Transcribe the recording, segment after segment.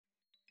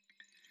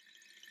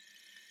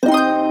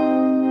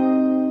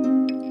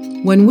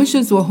When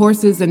wishes were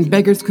horses and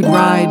beggars could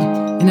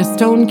ride, in a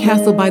stone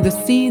castle by the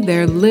sea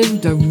there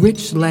lived a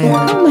rich laird.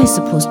 How am I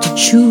supposed to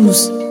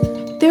choose?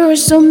 There are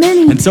so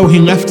many. And so he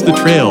left the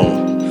trail,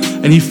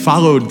 and he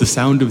followed the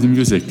sound of the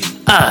music.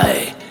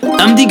 I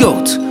am the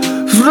goat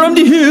from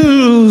the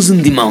hills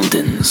and the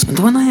mountains. And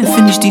when I have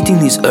finished eating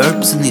these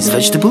herbs and these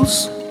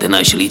vegetables, then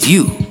I shall eat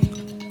you,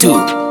 too.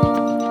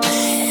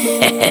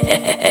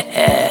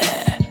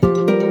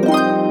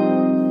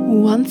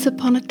 Once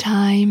upon a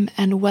time,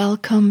 and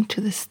welcome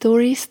to the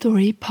Story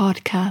Story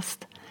podcast.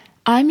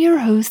 I'm your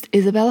host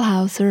Isabel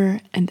Hauser,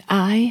 and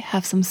I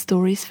have some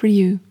stories for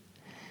you.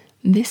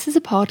 This is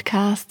a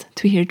podcast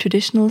to hear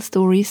traditional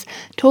stories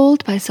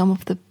told by some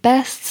of the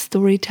best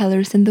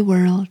storytellers in the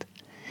world.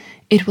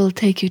 It will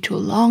take you to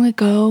long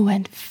ago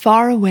and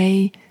far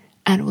away,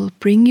 and will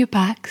bring you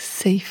back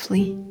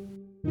safely.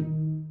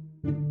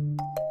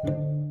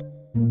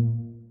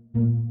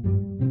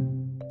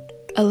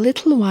 A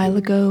little while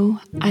ago,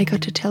 I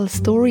got to tell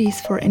stories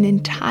for an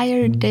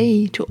entire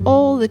day to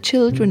all the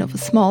children of a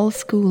small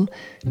school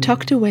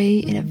tucked away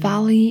in a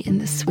valley in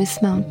the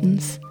Swiss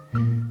mountains.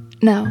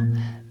 Now,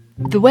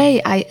 the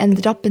way I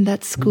ended up in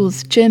that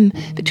school's gym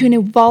between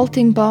a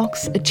vaulting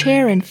box, a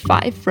chair and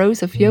 5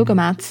 rows of yoga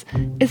mats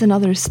is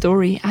another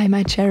story I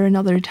might share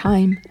another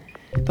time.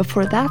 But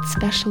for that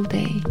special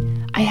day,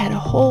 I had a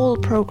whole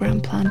program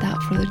planned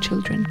out for the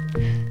children.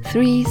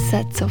 3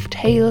 sets of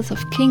tales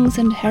of kings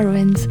and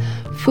heroines,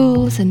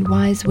 fools and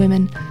wise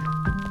women.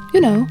 You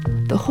know,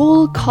 the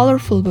whole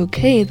colourful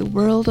bouquet the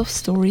world of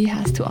story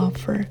has to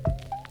offer.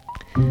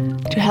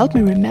 To help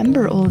me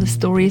remember all the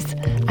stories,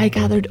 I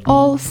gathered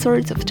all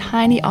sorts of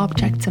tiny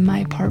objects in my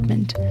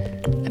apartment.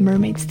 A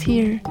mermaid's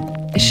tear,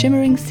 a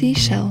shimmering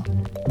seashell,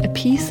 a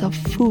piece of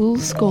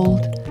fool's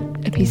gold,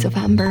 a piece of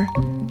amber,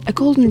 a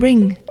golden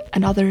ring,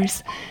 and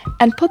others,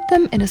 and put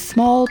them in a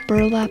small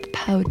burlap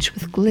pouch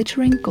with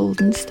glittering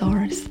golden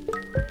stars.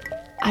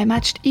 I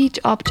matched each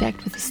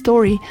object with a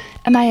story,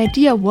 and my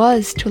idea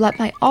was to let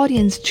my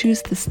audience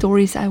choose the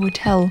stories I would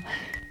tell.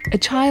 A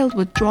child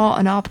would draw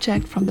an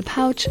object from the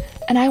pouch,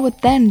 and I would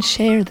then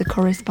share the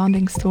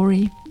corresponding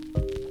story.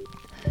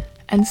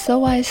 And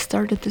so I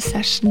started the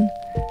session.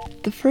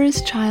 The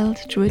first child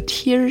drew a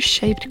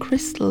tear-shaped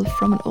crystal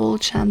from an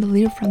old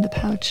chandelier from the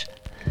pouch.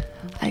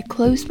 I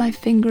closed my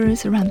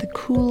fingers around the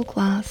cool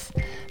glass,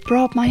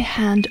 brought my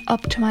hand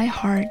up to my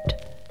heart,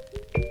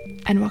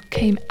 and what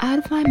came out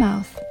of my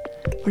mouth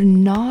were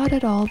not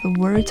at all the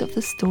words of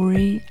the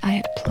story I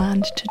had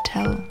planned to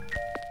tell.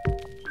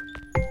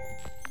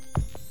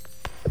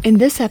 In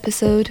this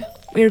episode,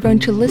 we are going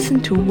to listen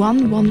to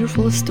one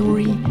wonderful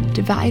story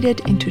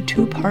divided into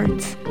 2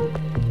 parts.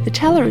 The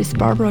teller is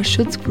Barbara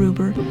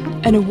Schutzgruber,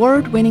 an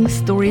award-winning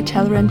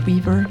storyteller and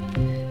weaver.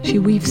 She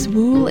weaves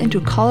wool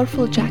into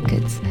colourful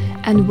jackets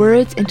and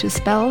words into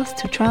spells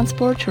to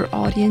transport her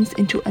audience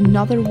into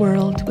another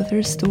world with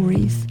her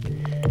stories.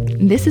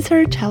 This is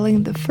her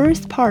telling the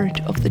first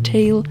part of the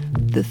tale,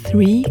 The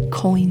 3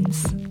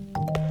 Coins.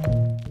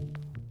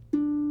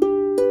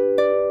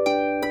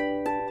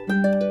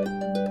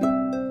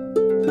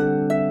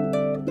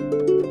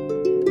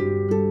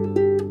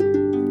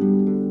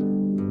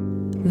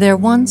 There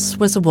once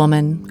was a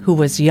woman who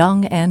was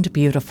young and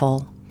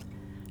beautiful.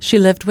 She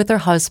lived with her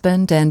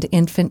husband and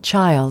infant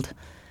child.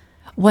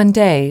 One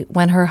day,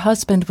 when her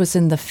husband was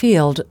in the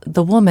field,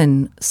 the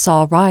woman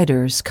saw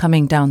riders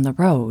coming down the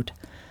road.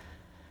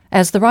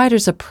 As the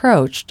riders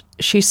approached,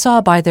 she saw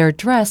by their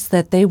dress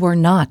that they were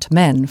not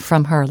men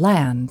from her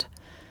land.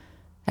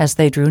 As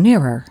they drew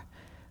nearer,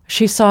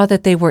 she saw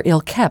that they were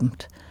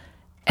ill-kempt,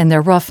 and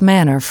their rough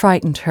manner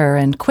frightened her,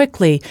 and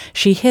quickly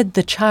she hid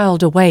the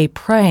child away,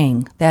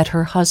 praying that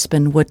her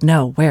husband would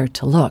know where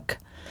to look.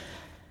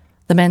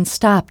 The men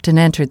stopped and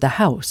entered the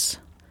house,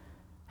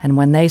 and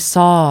when they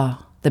saw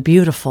the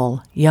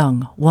beautiful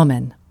young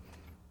woman,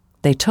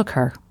 they took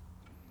her.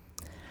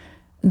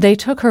 They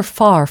took her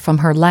far from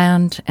her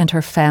land and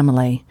her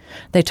family.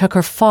 They took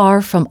her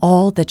far from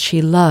all that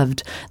she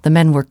loved. The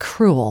men were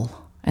cruel,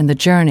 and the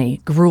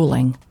journey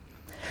grueling.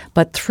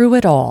 But through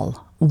it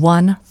all,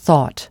 one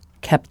thought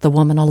kept the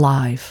woman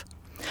alive.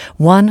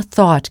 One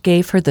thought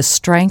gave her the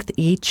strength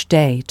each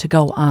day to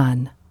go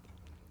on.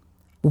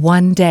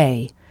 One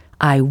day,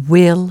 I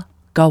will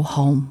go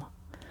home.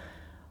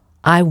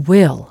 I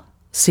will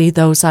see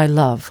those I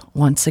love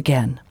once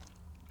again.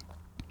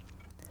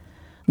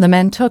 The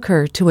men took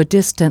her to a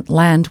distant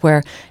land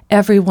where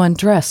everyone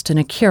dressed in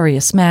a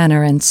curious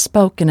manner and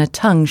spoke in a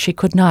tongue she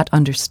could not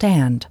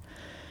understand.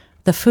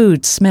 The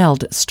food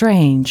smelled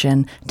strange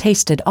and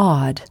tasted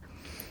odd.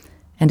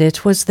 And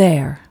it was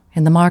there,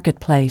 in the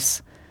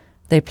marketplace,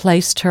 they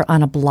placed her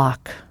on a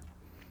block.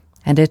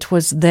 And it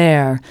was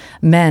there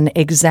men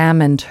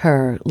examined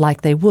her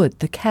like they would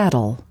the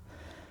cattle.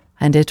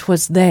 And it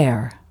was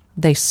there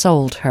they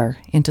sold her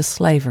into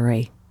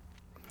slavery.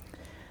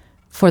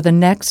 For the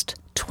next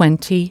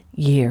 20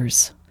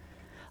 years,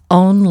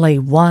 Only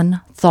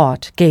one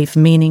thought gave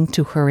meaning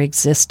to her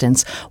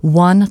existence.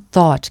 One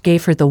thought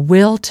gave her the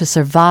will to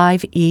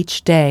survive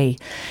each day.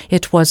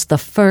 It was the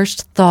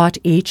first thought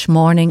each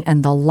morning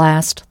and the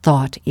last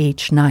thought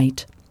each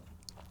night.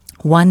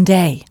 One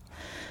day,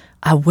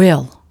 I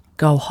will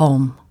go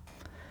home.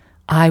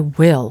 I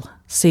will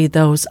see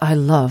those I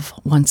love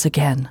once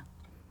again.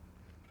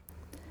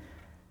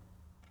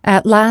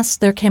 At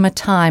last there came a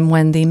time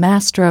when the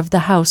master of the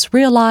house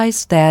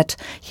realized that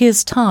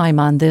his time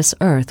on this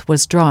earth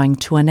was drawing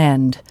to an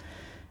end,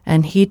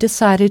 and he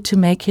decided to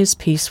make his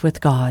peace with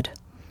God.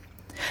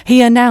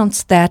 He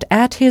announced that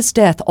at his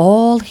death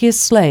all his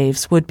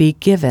slaves would be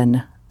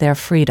given their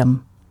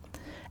freedom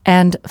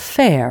and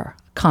fair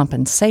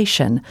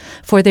compensation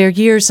for their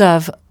years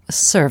of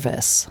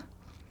service.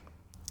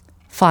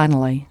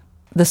 Finally,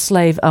 the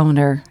slave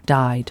owner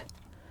died.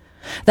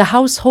 The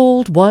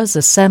household was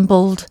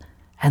assembled,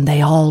 and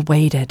they all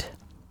waited.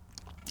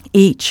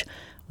 Each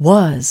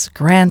was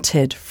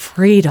granted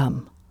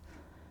freedom,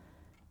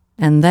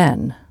 and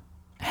then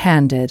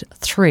handed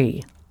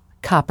 3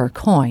 copper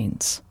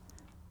coins,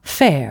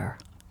 fair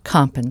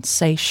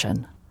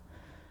compensation.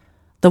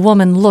 The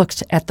woman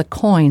looked at the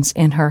coins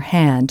in her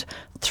hand,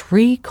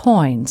 3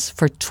 coins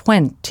for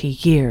 20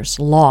 years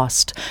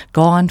lost,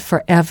 gone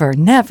forever,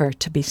 never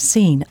to be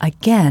seen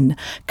again.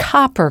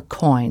 Copper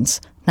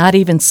coins, not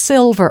even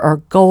silver or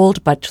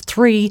gold, but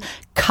 3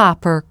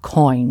 copper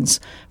coins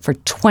for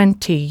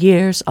 20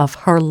 years of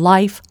her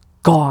life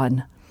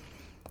gone.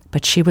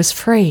 But she was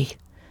free,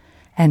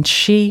 and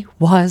she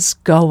was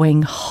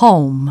going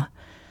home.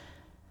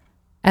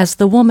 As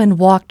the woman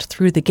walked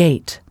through the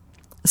gate,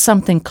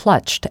 something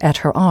clutched at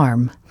her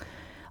arm.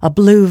 A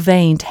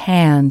blue-veined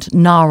hand,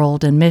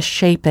 gnarled and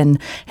misshapen,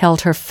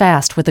 held her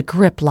fast with a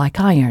grip like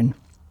iron.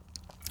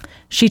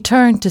 She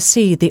turned to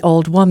see the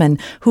old woman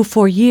who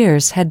for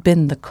years had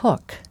been the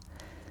cook.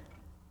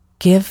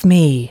 "Give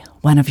me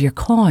one of your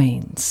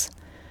coins,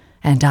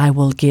 and I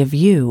will give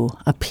you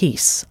a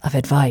piece of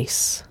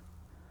advice."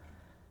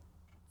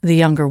 The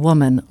younger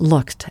woman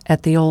looked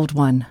at the old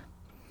one.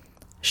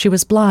 She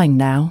was blind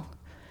now.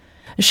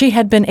 She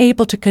had been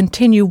able to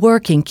continue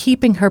working,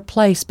 keeping her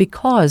place,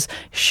 because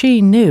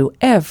she knew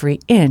every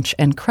inch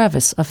and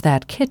crevice of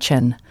that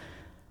kitchen.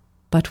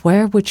 But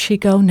where would she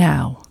go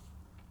now?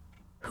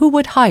 Who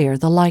would hire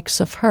the likes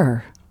of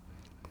her?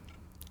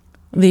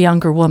 The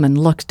younger woman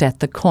looked at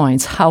the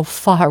coins. How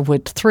far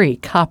would 3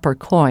 copper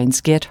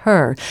coins get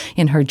her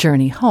in her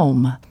journey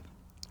home?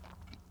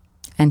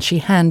 And she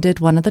handed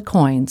one of the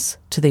coins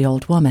to the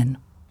old woman.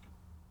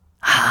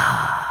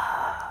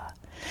 "Ah,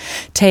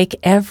 take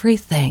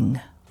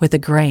everything with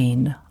a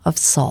grain of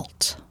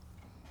salt."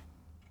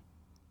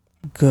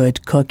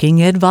 Good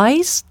cooking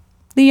advice,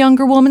 the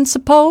younger woman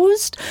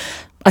supposed.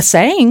 A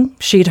saying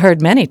she'd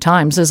heard many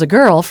times as a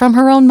girl from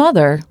her own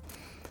mother.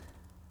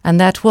 And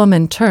that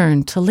woman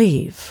turned to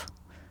leave,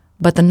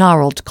 but the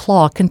gnarled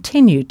claw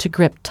continued to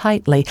grip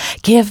tightly.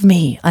 "Give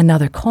me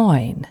another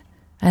coin,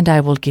 and I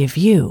will give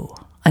you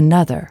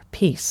another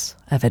piece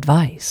of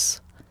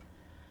advice."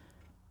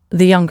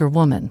 The younger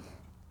woman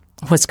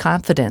was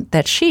confident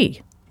that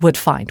she would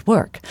find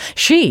work.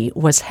 She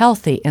was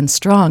healthy and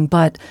strong,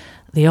 but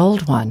the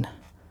old one,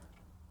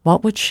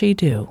 what would she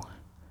do?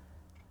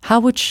 How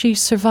would she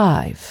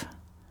survive?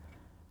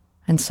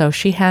 And so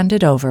she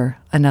handed over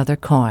another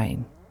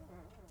coin.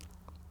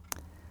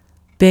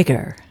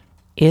 Bigger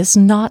is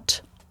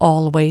not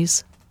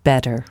always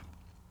better.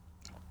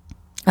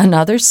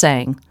 Another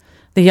saying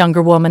the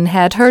younger woman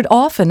had heard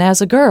often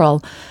as a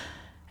girl,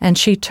 and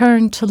she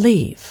turned to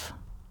leave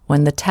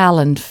when the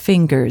taloned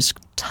fingers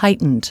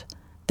tightened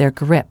their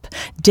grip,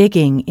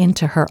 digging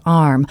into her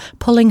arm,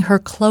 pulling her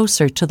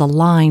closer to the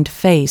lined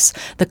face.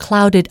 The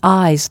clouded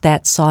eyes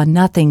that saw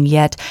nothing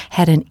yet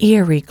had an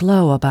eerie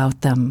glow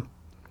about them.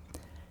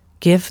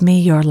 "Give me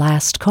your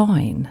last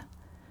coin,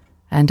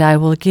 and I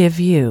will give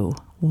you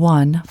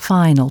one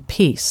final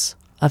piece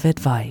of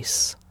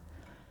advice."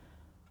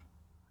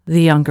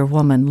 The younger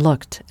woman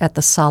looked at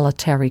the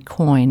solitary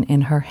coin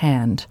in her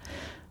hand.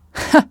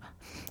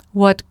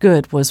 What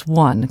good was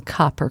 1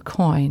 copper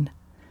coin?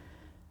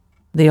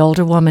 The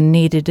older woman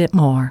needed it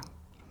more,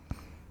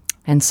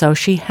 and so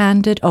she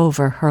handed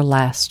over her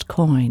last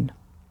coin.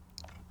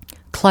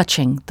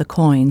 Clutching the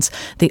coins,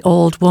 the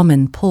old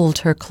woman pulled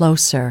her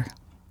closer.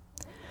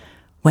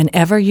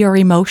 Whenever your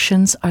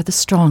emotions are the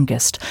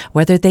strongest,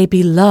 whether they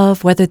be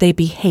love, whether they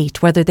be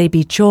hate, whether they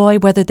be joy,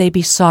 whether they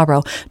be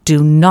sorrow,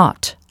 do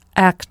not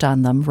act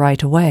on them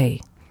right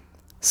away.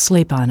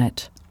 Sleep on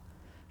it.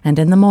 And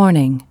in the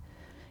morning,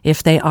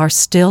 if they are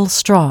still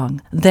strong,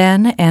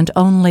 then and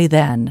only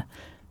then,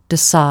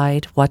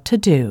 decide what to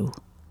do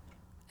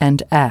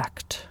and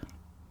act.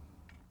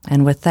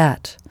 And with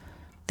that,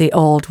 the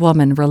old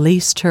woman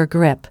released her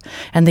grip,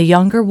 and the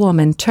younger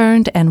woman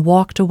turned and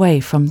walked away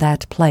from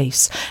that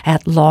place.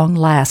 At long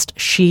last,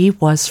 she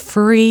was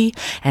free,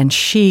 and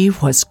she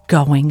was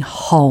going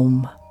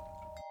home.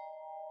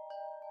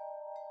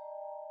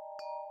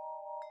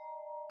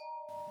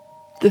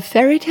 The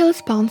fairy tale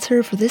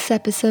sponsor for this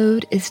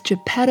episode is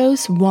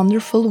Geppetto's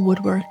Wonderful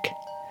Woodwork.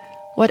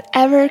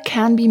 Whatever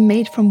can be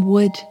made from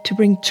wood to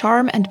bring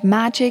charm and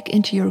magic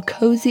into your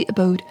cozy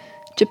abode,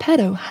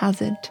 Geppetto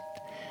has it.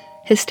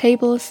 His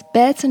tables,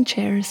 beds and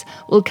chairs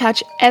will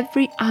catch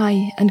every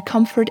eye and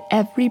comfort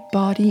every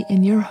body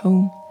in your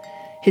home.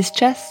 His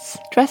chests,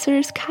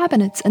 dressers,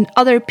 cabinets and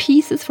other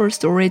pieces for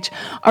storage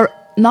are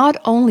not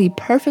only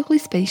perfectly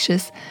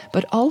spacious,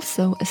 but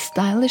also a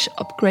stylish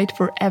upgrade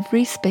for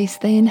every space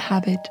they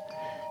inhabit.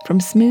 From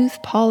smooth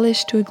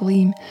polish to a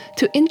gleam,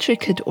 to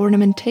intricate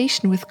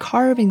ornamentation with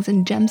carvings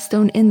and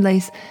gemstone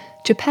inlays,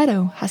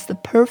 Geppetto has the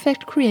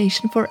perfect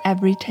creation for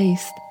every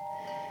taste.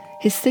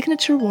 His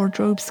signature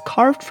wardrobes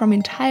carved from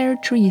entire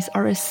trees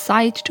are a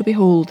sight to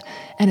behold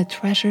and a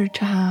treasure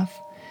to have.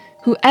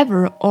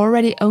 Whoever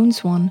already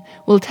owns one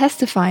will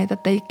testify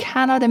that they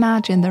cannot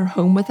imagine their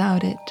home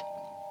without it.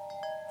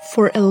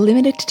 For a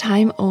limited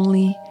time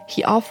only,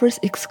 he offers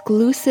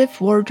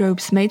exclusive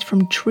wardrobes made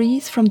from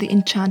trees from the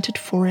enchanted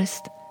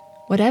forest.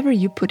 Whatever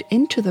you put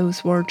into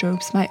those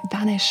wardrobes might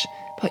vanish,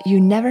 but you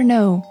never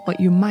know what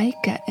you might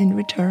get in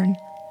return.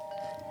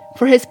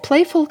 For his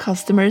playful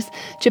customers,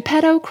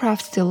 Geppetto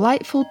crafts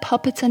delightful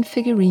puppets and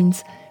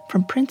figurines,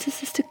 from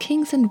princesses to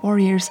kings and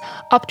warriors,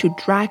 up to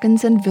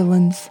dragons and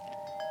villains.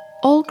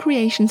 All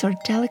creations are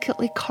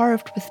delicately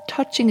carved with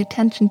touching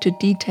attention to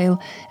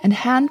detail and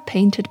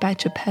hand-painted by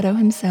Geppetto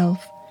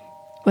himself.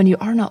 When you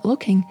are not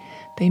looking,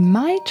 they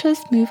might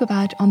just move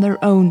about on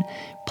their own.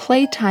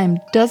 Playtime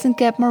doesn't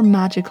get more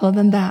magical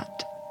than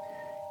that.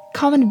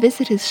 Come and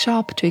visit his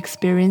shop to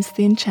experience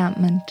the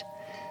enchantment.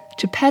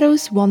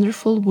 Geppetto's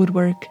wonderful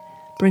woodwork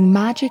bring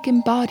magic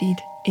embodied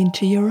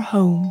into your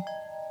home.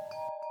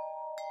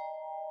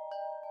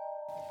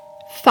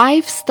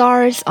 5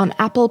 stars on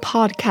Apple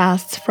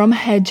Podcasts from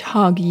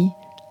Hedgehoggy.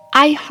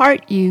 I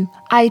heart you.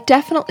 I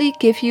definitely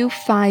give you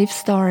 5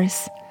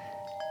 stars.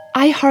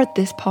 I heart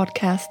this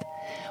podcast.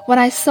 When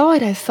I saw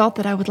it, I thought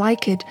that I would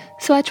like it,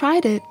 so I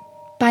tried it.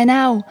 By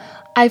now,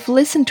 I've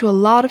listened to a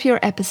lot of your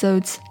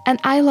episodes, and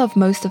I love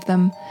most of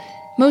them.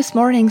 Most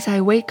mornings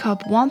I wake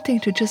up wanting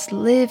to just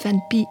live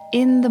and be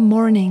in the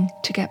morning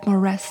to get more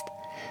rest.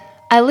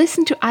 I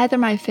listen to either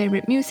my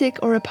favorite music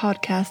or a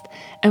podcast,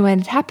 and when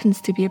it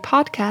happens to be a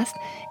podcast,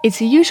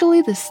 it's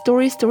usually the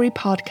Story Story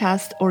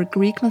podcast or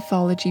Greek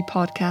mythology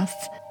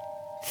podcasts.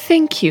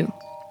 Thank you.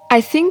 I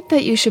think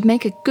that you should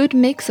make a good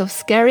mix of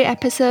scary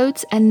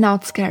episodes and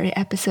not scary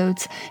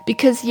episodes,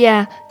 because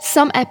yeah,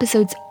 some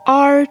episodes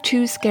are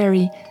too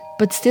scary,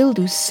 but still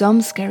do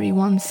some scary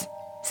ones.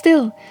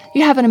 Still,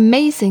 you have an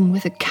amazing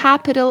with a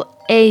capital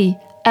A,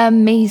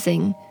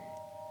 amazing.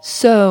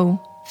 So,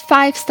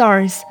 5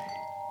 stars.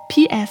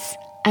 P.S.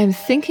 I'm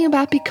thinking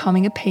about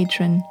becoming a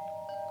patron.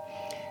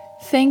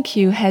 Thank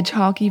you,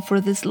 Hedgehoggy,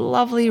 for this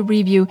lovely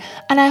review,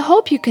 and I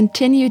hope you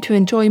continue to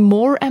enjoy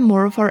more and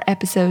more of our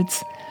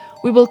episodes.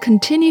 We will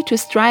continue to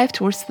strive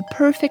towards the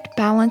perfect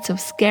balance of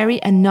scary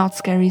and not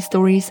scary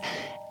stories,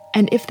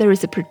 and if there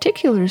is a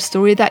particular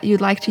story that you'd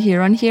like to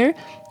hear on here,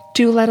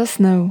 do let us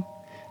know.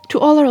 To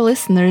all our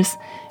listeners,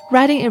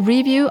 writing a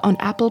review on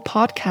Apple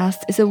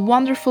Podcasts is a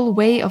wonderful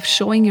way of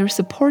showing your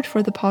support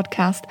for the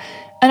podcast.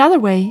 Another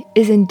way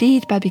is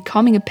indeed by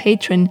becoming a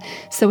patron.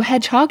 So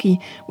Hedgehoggy,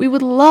 we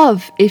would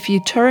love if you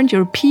turned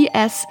your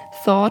PS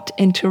thought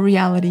into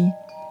reality.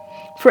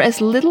 For as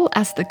little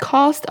as the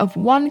cost of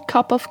 1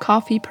 cup of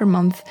coffee per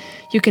month,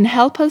 you can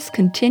help us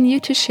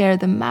continue to share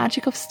the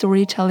magic of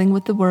storytelling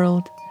with the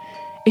world.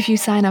 If you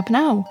sign up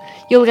now,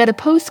 you'll get a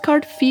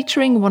postcard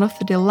featuring one of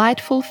the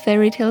delightful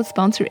fairy tale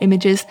sponsor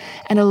images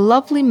and a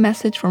lovely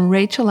message from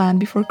Rachel Ann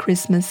before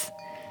Christmas.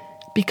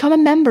 Become a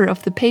member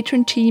of the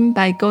patron team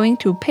by going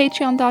to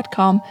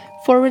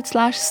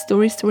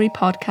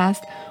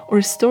patreon.com/storystorypodcast or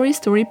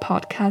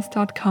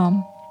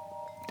storystorypodcast.com.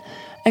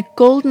 A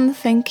golden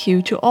thank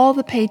you to all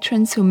the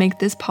patrons who make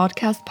this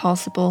podcast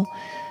possible.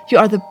 You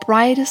are the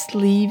brightest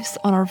leaves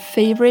on our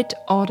favorite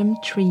autumn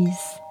trees.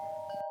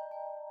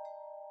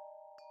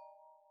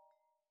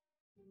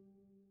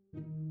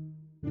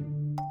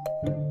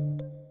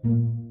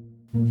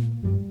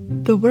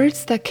 The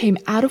words that came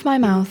out of my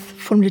mouth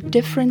formed a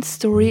different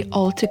story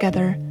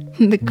altogether.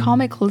 The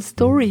comical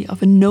story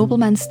of a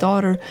nobleman's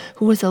daughter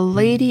who was a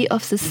lady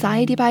of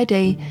society by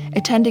day,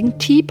 attending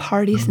tea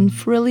parties in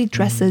frilly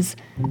dresses,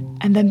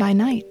 and then by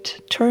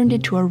night turned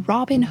into a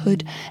Robin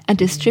Hood and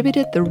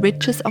distributed the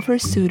riches of her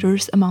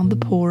suitors among the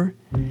poor.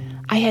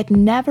 I had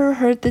never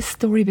heard this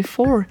story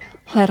before,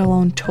 let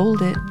alone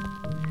told it.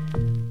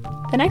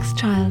 The next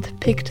child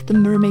picked The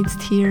Mermaid's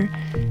Tear,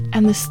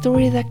 and the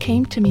story that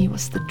came to me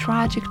was the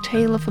tragic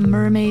tale of a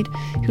mermaid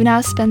who now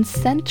spends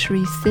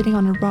centuries sitting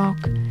on a rock,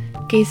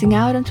 gazing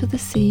out into the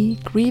sea,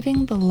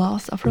 grieving the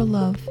loss of her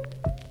love.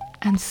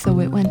 And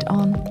so it went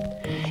on.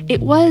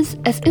 It was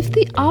as if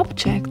the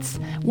objects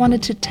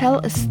wanted to tell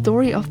a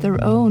story of their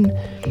own,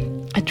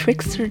 a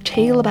trickster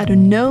tale about a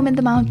gnome in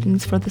the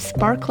mountains for the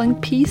sparkling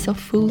piece of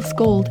fool's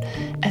gold,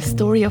 a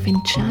story of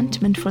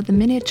enchantment for the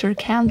miniature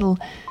candle.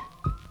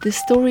 The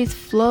stories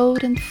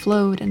flowed and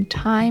flowed, and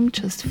time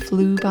just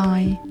flew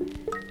by.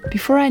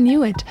 Before I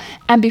knew it,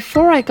 and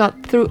before I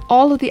got through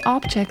all of the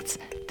objects,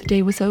 the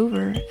day was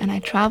over, and I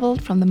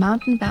traveled from the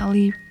mountain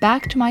valley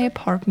back to my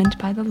apartment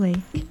by the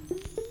lake.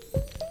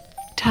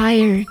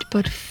 Tired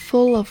but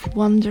full of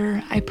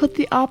wonder, I put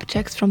the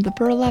objects from the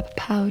burlap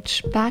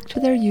pouch back to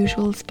their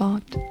usual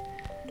spot.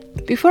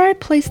 Before I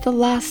placed the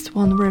last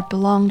one where it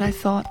belonged, I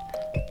thought,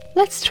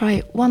 let's try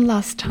it one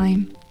last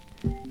time.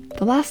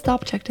 The last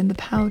object in the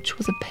pouch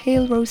was a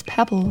pale rose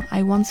pebble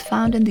I once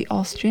found in the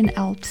Austrian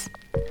Alps.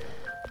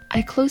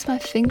 I closed my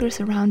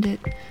fingers around it,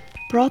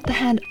 brought the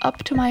hand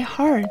up to my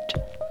heart,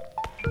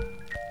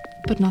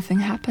 but nothing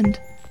happened.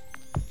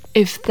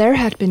 If there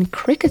had been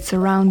crickets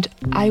around,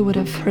 I would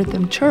have heard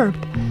them chirp.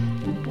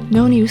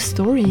 No new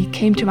story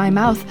came to my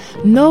mouth,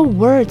 no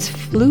words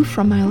flew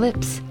from my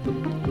lips.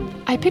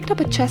 I picked up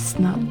a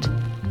chestnut,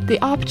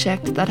 the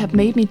object that had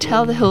made me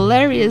tell the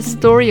hilarious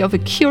story of a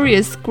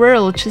curious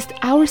squirrel just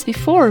hours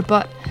before,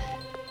 but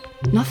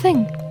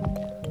nothing.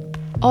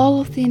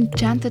 All of the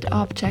enchanted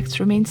objects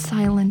remained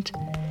silent,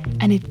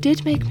 and it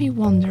did make me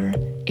wonder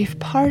if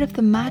part of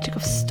the magic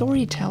of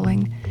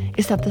storytelling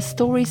is that the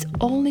stories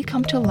only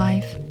come to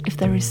life if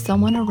there is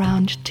someone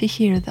around to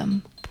hear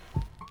them.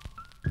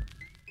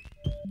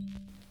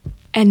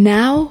 And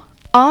now,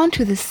 on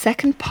to the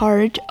second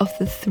part of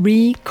the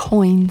 3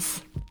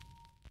 coins.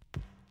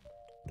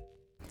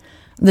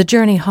 The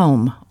journey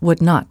home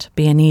would not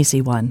be an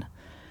easy one.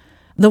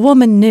 The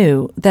woman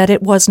knew that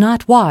it was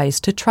not wise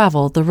to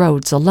travel the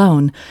roads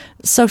alone,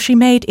 so she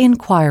made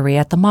inquiry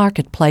at the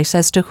marketplace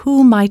as to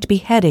who might be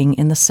heading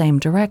in the same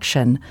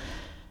direction.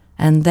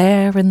 And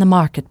there in the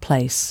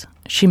marketplace,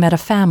 she met a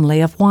family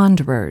of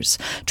wanderers,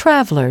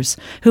 travelers,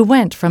 who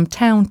went from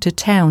town to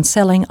town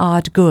selling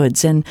odd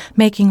goods and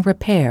making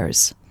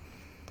repairs.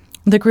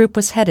 The group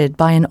was headed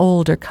by an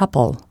older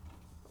couple.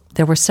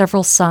 There were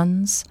several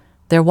sons,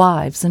 their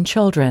wives and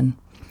children.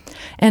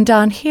 And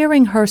on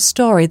hearing her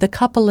story, the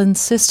couple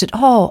insisted,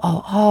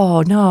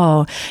 Oh,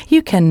 no,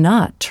 you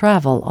cannot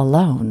travel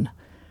alone.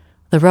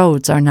 The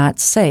roads are not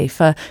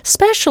safe,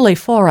 especially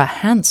for a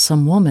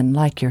handsome woman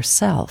like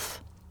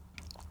yourself.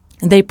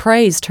 They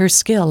praised her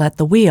skill at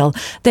the wheel.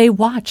 They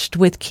watched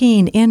with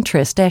keen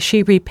interest as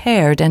she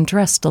repaired and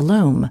dressed a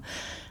loom.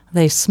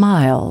 They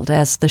smiled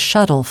as the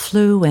shuttle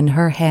flew in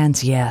her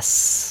hands.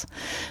 Yes,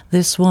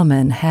 this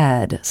woman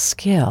had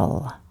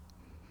skill.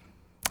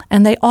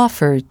 And they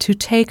offered to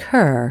take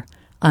her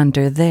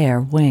under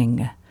their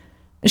wing.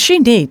 She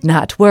need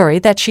not worry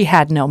that she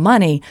had no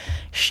money.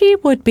 She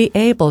would be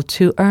able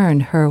to earn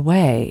her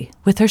way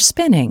with her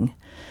spinning.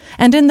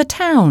 And in the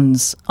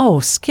towns,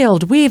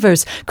 skilled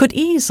weavers could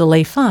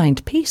easily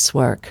find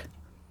piecework.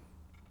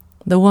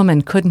 The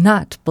woman could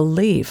not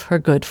believe her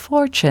good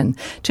fortune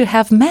to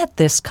have met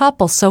this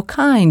couple so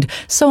kind,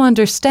 so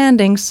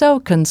understanding, so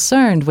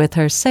concerned with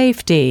her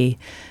safety.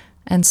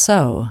 And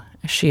so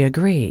she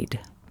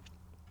agreed.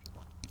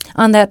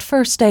 On that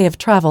first day of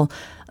travel,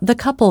 the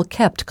couple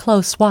kept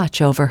close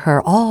watch over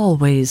her,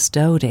 always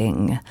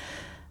doting.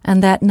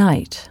 And that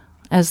night,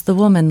 as the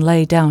woman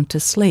lay down to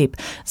sleep,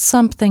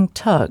 something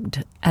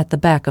tugged at the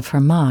back of her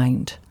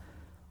mind.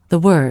 The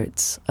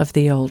words of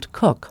the old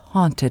cook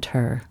haunted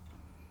her.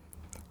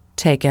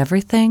 Take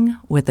everything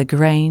with a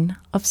grain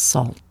of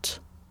salt.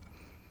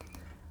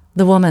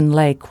 The woman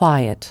lay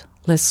quiet,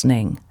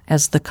 listening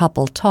as the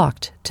couple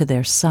talked to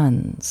their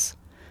sons.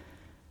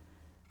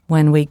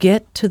 When we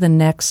get to the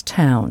next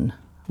town,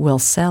 we'll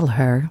sell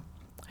her.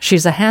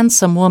 She's a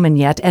handsome woman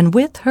yet, and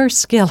with her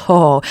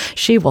skill,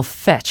 she will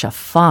fetch a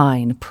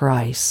fine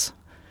price.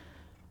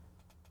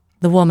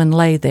 The woman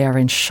lay there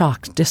in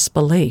shocked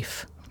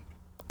disbelief.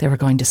 They were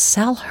going to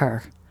sell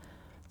her.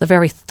 The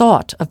very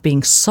thought of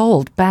being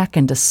sold back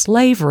into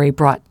slavery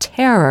brought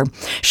terror.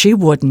 She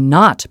would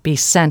not be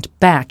sent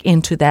back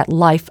into that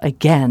life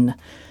again.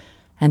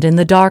 And in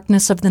the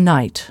darkness of the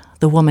night,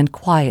 the woman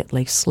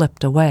quietly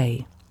slipped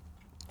away.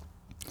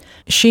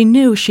 She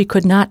knew she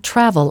could not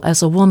travel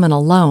as a woman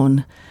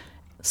alone,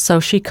 so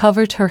she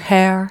covered her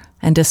hair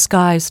and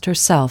disguised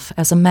herself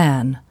as a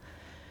man.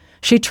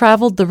 She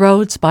traveled the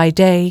roads by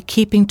day,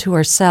 keeping to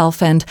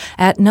herself, and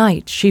at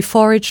night she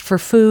foraged for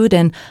food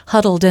and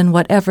huddled in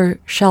whatever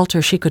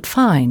shelter she could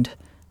find.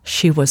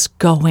 She was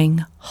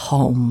going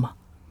home.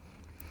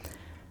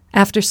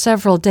 After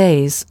several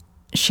days,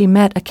 she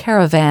met a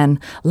caravan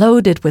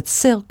loaded with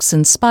silks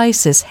and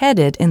spices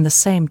headed in the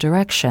same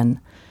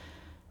direction.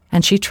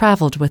 And she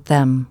traveled with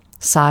them,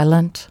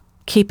 silent,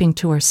 keeping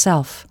to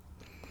herself.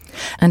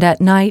 And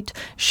at night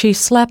she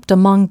slept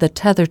among the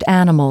tethered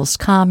animals,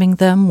 calming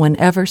them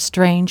whenever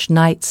strange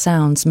night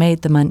sounds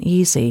made them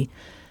uneasy,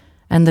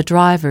 and the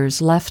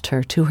drivers left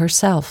her to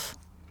herself.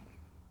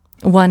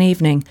 One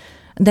evening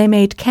they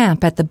made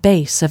camp at the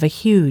base of a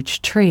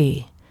huge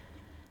tree.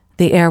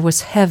 The air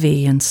was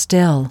heavy and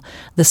still,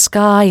 the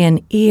sky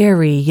an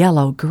eerie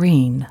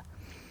yellow-green.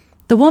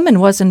 The woman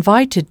was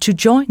invited to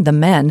join the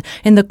men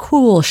in the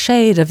cool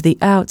shade of the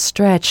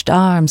outstretched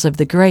arms of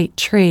the great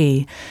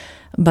tree,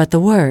 but the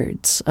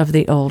words of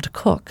the old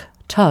cook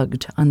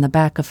tugged on the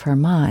back of her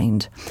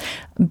mind.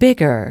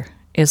 Bigger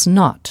is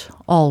not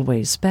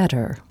always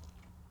better.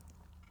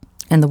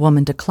 And the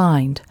woman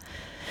declined.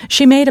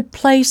 She made a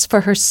place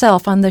for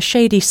herself on the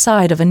shady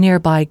side of a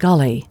nearby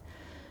gully,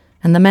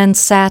 and the men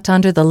sat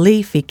under the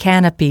leafy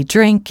canopy,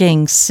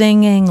 drinking,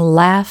 singing,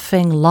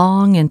 laughing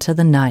long into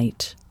the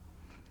night.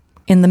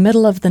 In the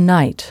middle of the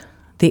night,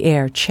 the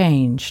air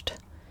changed.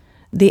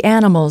 The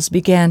animals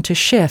began to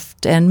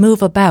shift and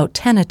move about,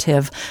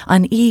 tentative,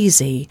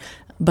 uneasy,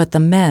 but the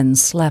men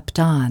slept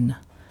on.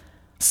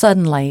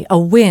 Suddenly, a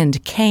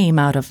wind came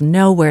out of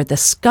nowhere. The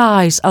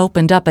skies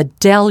opened up. A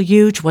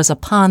deluge was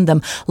upon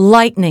them.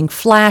 Lightning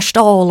flashed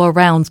all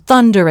around.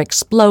 Thunder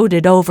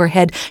exploded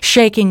overhead,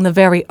 shaking the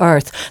very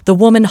earth. The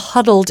woman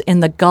huddled in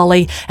the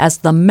gully as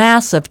the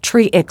massive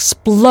tree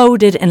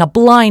exploded in a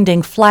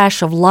blinding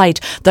flash of light.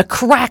 The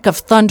crack of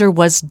thunder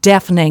was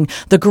deafening.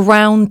 The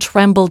ground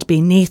trembled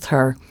beneath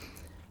her.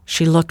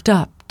 She looked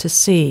up to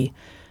see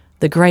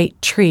the great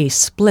tree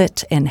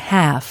split in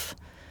half,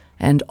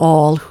 and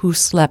all who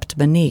slept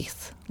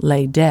beneath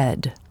lay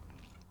dead.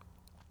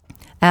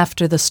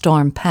 After the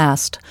storm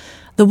passed,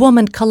 the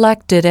woman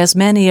collected as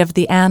many of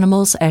the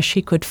animals as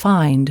she could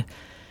find.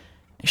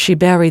 She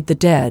buried the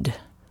dead,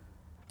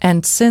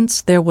 and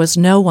since there was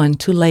no one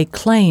to lay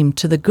claim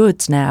to the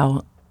goods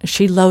now,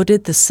 she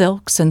loaded the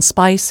silks and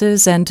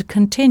spices and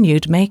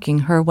continued making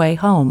her way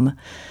home.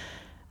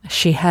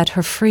 She had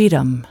her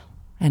freedom,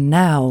 and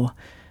now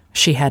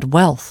she had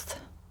wealth.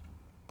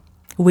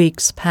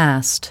 Weeks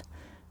passed,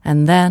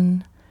 and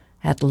then,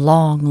 at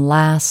long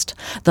last,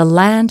 the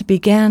land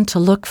began to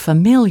look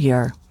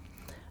familiar.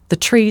 The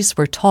trees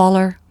were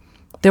taller,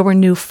 there were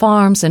new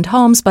farms and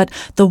homes, but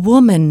the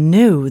woman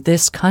knew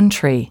this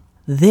country.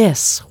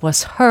 This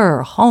was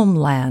her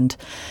homeland.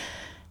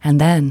 And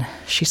then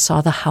she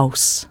saw the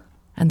house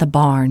and the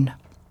barn.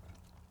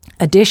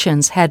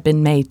 Additions had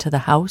been made to the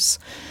house.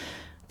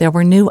 There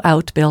were new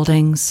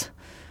outbuildings.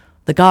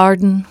 The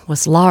garden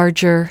was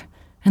larger,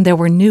 and there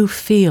were new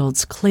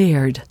fields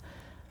cleared.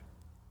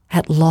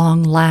 At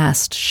long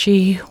last,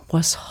 she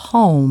was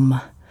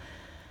home.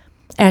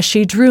 As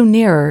she drew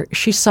nearer,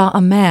 she saw a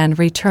man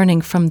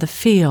returning from the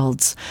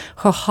fields.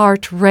 Her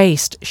heart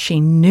raced. She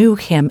knew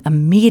him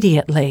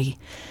immediately.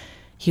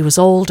 He was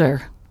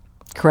older,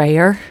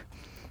 grayer.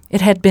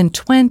 It had been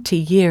 20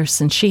 years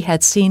since she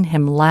had seen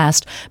him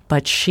last,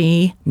 but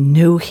she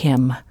knew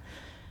him.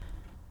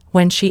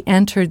 When she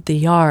entered the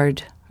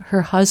yard,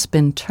 her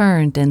husband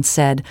turned and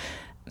said,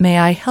 "May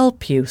I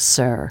help you,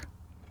 sir?"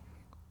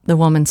 The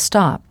woman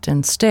stopped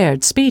and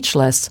stared,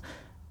 speechless,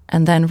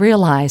 and then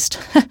realized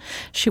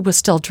she was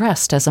still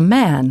dressed as a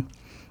man.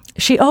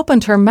 She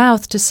opened her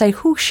mouth to say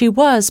who she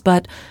was,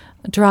 but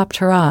dropped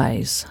her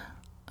eyes.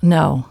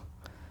 No,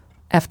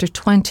 after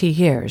 20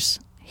 years,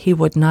 he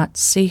would not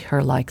see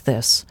her like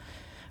this,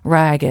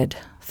 ragged,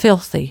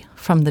 filthy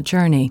from the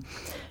journey.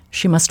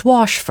 She must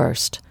wash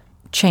first,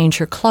 change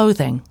her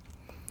clothing.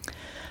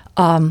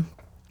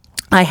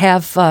 I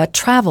have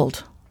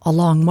traveled a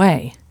long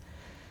way.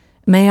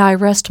 May I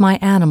rest my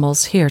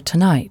animals here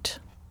tonight?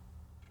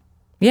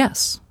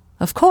 Yes,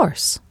 of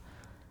course.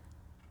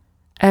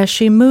 As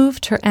she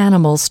moved her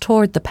animals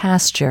toward the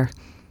pasture,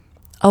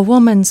 a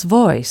woman's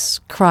voice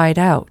cried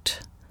out.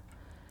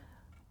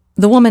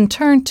 The woman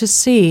turned to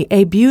see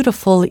a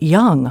beautiful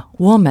young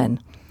woman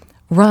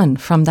run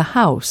from the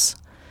house.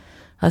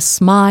 A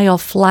smile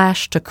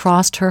flashed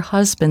across her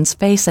husband's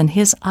face, and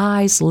his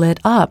eyes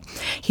lit up.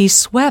 He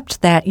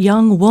swept that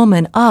young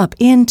woman up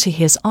into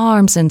his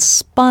arms and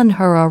spun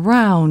her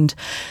around.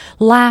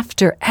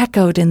 Laughter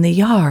echoed in the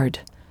yard,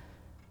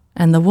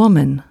 and the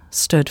woman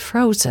stood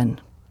frozen.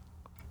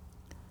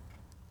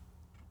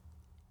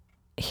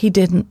 He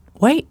didn't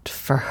wait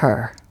for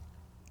her.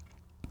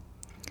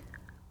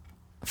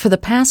 For the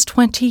past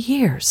 20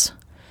 years,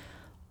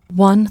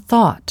 one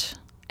thought,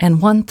 and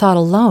one thought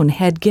alone,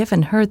 had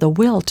given her the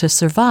will to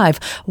survive.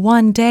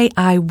 One day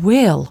I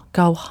will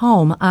go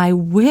home. I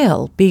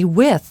will be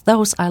with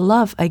those I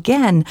love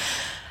again.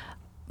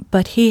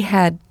 But he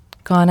had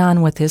gone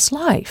on with his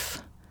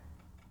life.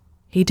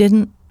 He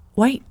didn't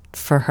wait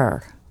for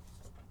her.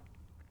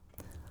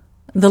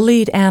 The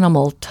lead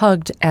animal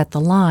tugged at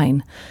the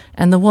line,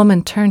 and the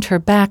woman turned her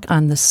back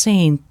on the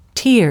scene,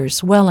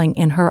 tears welling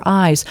in her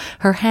eyes,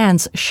 her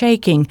hands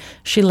shaking.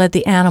 She led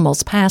the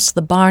animals past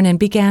the barn and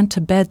began to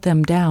bed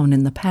them down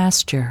in the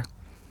pasture.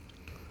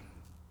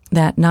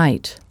 That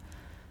night,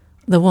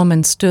 the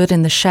woman stood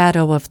in the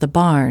shadow of the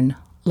barn,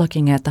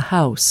 looking at the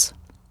house.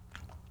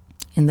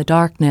 In the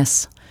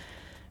darkness,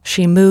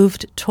 she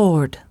moved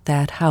toward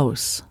that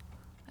house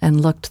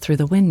and looked through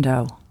the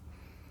window.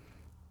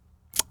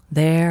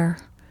 There,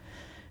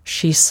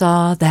 she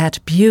saw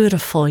that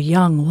beautiful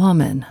young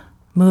woman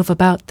move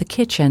about the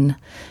kitchen,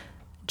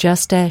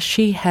 just as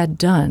she had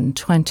done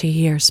 20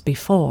 years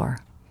before.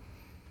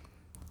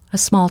 A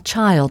small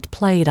child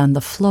played on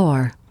the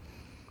floor.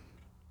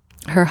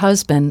 Her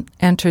husband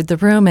entered the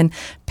room and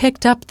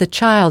picked up the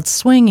child,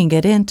 swinging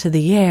it into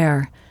the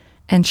air,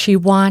 and she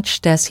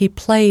watched as he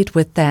played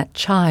with that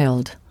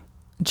child,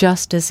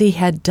 just as he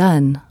had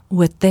done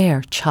with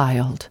their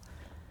child.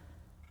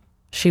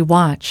 She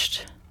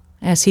watched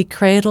as he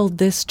cradled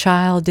this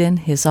child in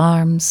his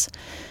arms,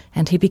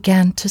 and he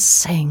began to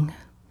sing.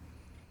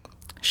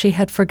 She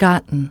had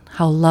forgotten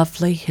how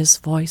lovely his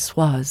voice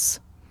was.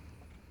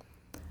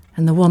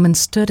 And the woman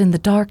stood in the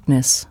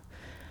darkness,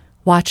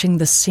 watching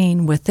the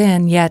scene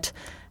within, yet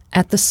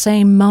at the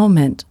same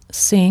moment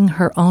seeing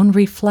her own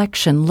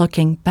reflection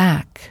looking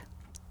back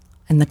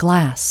in the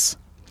glass.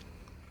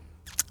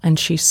 And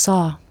she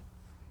saw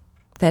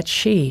that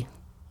she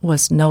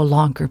was no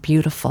longer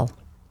beautiful.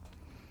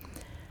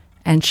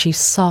 And she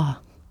saw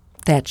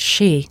that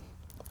she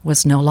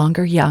was no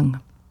longer young.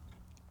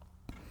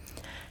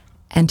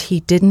 And he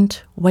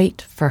didn't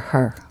wait for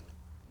her.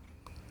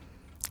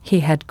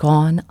 He had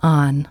gone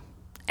on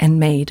and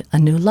made a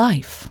new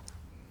life.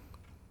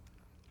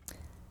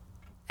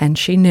 And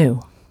she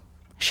knew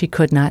she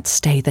could not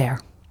stay there.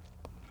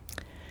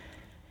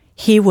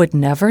 He would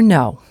never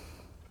know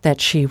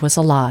that she was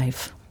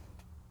alive.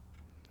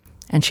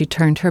 And she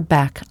turned her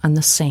back on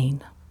the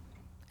scene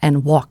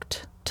and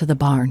walked to the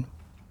barn.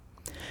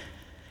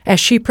 As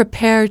she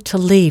prepared to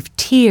leave,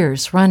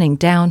 tears running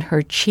down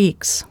her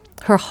cheeks,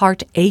 her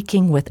heart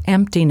aching with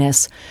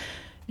emptiness,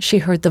 she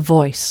heard the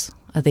voice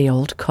of the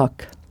old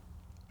cook.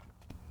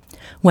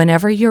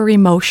 Whenever your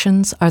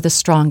emotions are the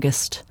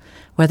strongest,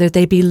 whether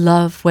they be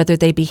love, whether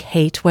they be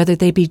hate, whether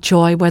they be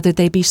joy, whether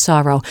they be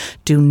sorrow,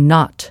 do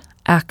not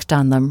act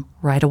on them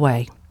right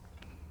away.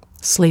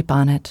 Sleep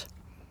on it.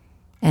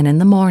 And in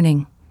the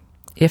morning,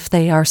 if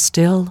they are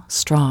still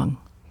strong,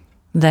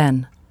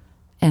 then,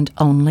 and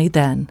only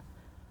then,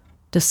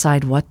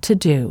 decide what to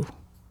do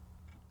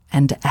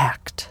and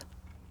act.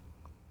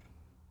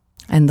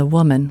 And the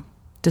woman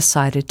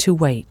decided to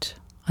wait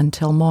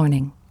until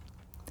morning.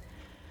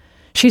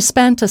 She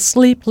spent a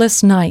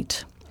sleepless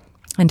night,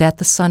 and at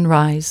the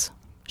sunrise,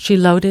 she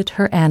loaded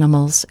her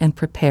animals and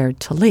prepared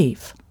to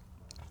leave.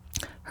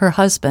 Her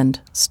husband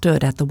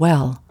stood at the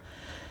well.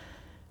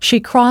 She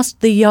crossed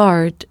the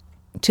yard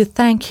to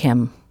thank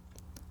him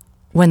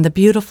when the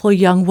beautiful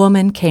young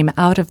woman came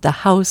out of the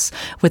house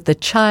with the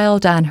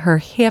child on her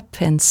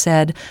hip and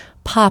said,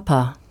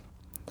 "Papa,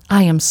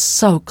 I am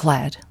so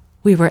glad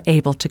we were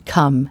able to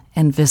come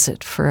and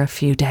visit for a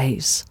few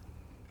days."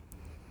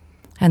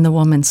 And the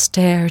woman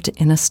stared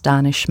in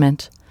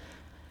astonishment.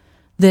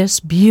 This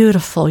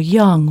beautiful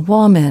young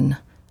woman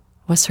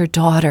was her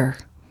daughter,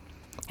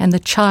 and the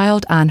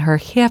child on her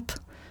hip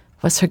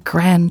was her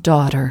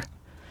granddaughter.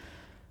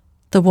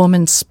 The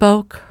woman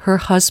spoke her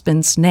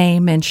husband's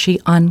name, and she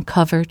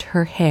uncovered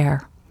her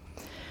hair.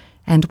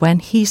 And when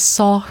he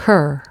saw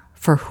her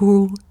for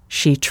who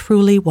she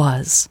truly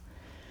was,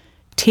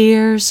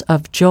 tears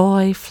of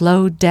joy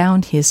flowed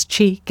down his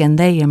cheek, and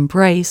they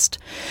embraced.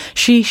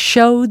 She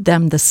showed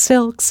them the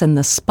silks and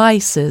the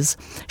spices.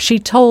 She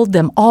told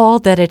them all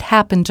that had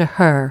happened to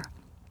her.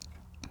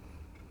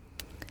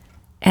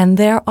 And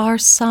there are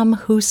some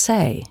who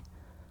say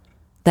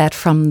that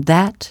from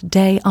that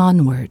day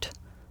onward,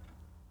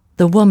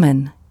 the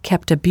woman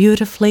kept a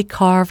beautifully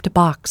carved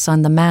box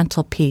on the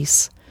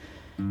mantelpiece,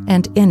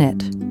 and in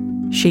it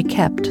she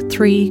kept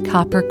 3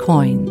 copper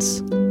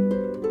coins.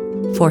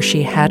 For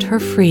she had her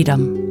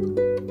freedom,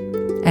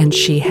 and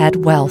she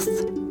had wealth,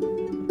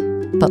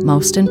 but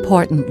most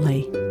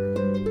importantly,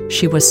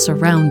 she was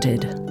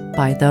surrounded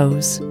by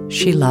those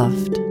she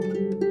loved.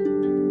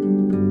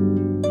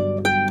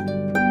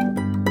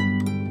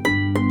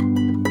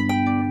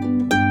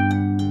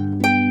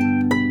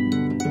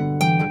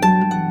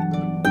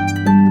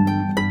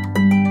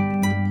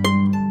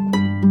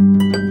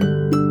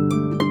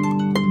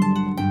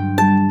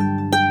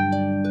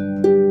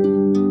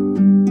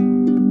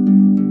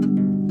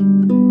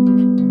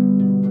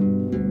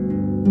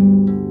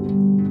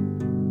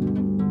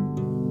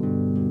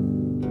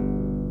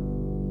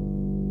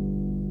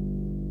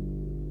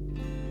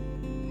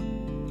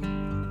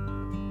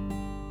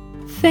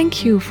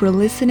 Thank you for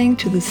listening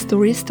to the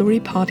Story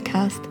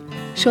podcast.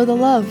 Show the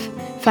love.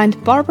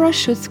 Find Barbara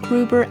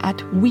Schutz-Gruber at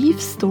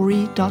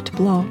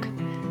weavestory.blog.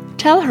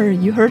 Tell her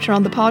you heard her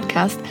on the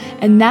podcast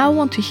and now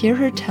want to hear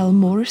her tell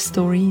more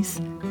stories.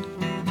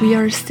 We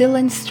are still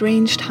in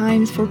strange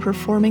times for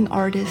performing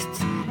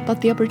artists,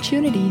 but the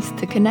opportunities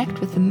to connect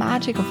with the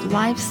magic of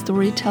live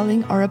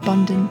storytelling are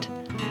abundant.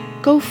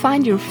 Go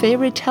find your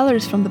favorite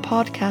tellers from the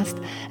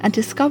podcast and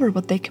discover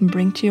what they can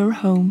bring to your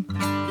home.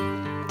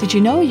 Did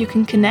you know you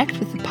can connect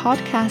with the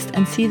podcast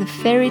and see the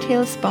fairy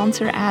tale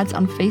sponsor ads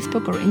on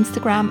Facebook or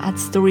Instagram at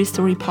Story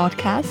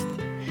Podcast?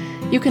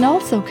 You can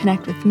also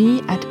connect with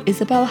me at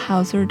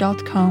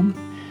isabelhauser.com.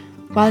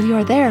 While you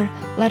are there,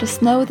 let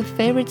us know the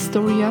favorite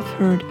story you have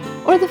heard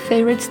or the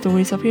favorite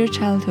stories of your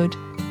childhood.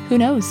 Who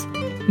knows?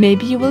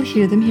 Maybe you will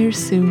hear them here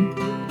soon.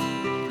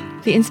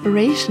 The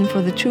inspiration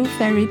for the true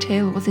fairy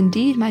tale was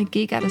indeed my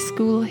gig at a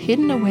school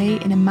hidden away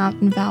in a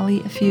mountain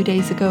valley a few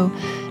days ago,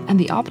 and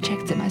the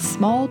objects in my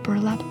small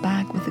burlap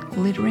bag with the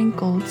glittering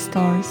gold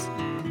stars.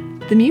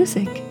 The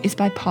music is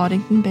by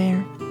Poddington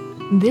Bear.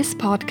 This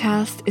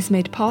podcast is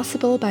made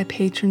possible by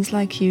patrons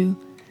like you.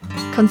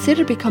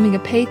 Consider becoming a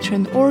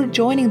patron or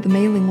joining the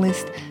mailing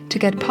list to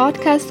get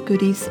podcast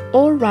goodies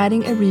or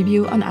writing a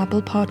review on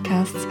Apple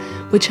Podcasts,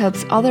 which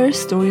helps other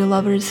story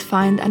lovers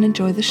find and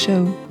enjoy the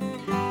show.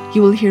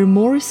 You will hear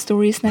more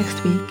stories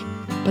next week.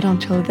 But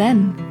until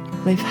then,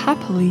 live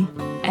happily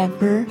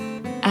ever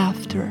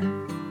after.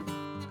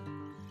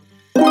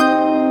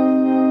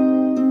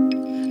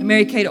 And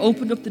Mary Kate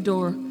opened up the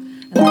door,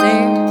 and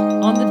there,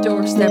 on the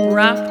doorstep,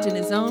 wrapped in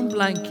his own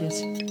blanket,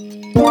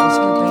 was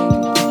her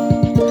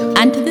baby.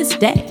 And to this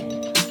day,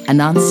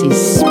 Anansi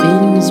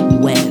spins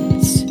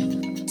webs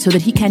so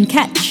that he can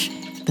catch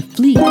the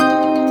flea,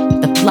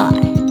 the fly,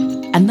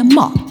 and the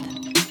moth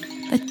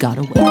that got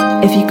away.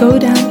 If you go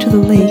down to the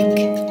lake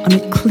on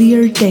a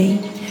clear day,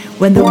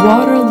 when the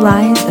water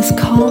lies as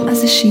calm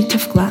as a sheet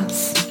of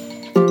glass,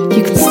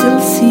 you can still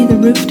see the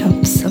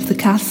rooftops of the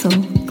castle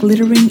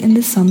glittering in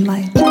the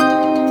sunlight.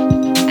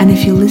 And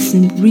if you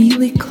listen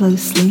really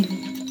closely,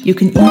 you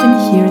can even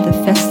hear the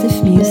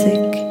festive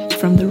music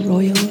from the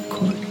royal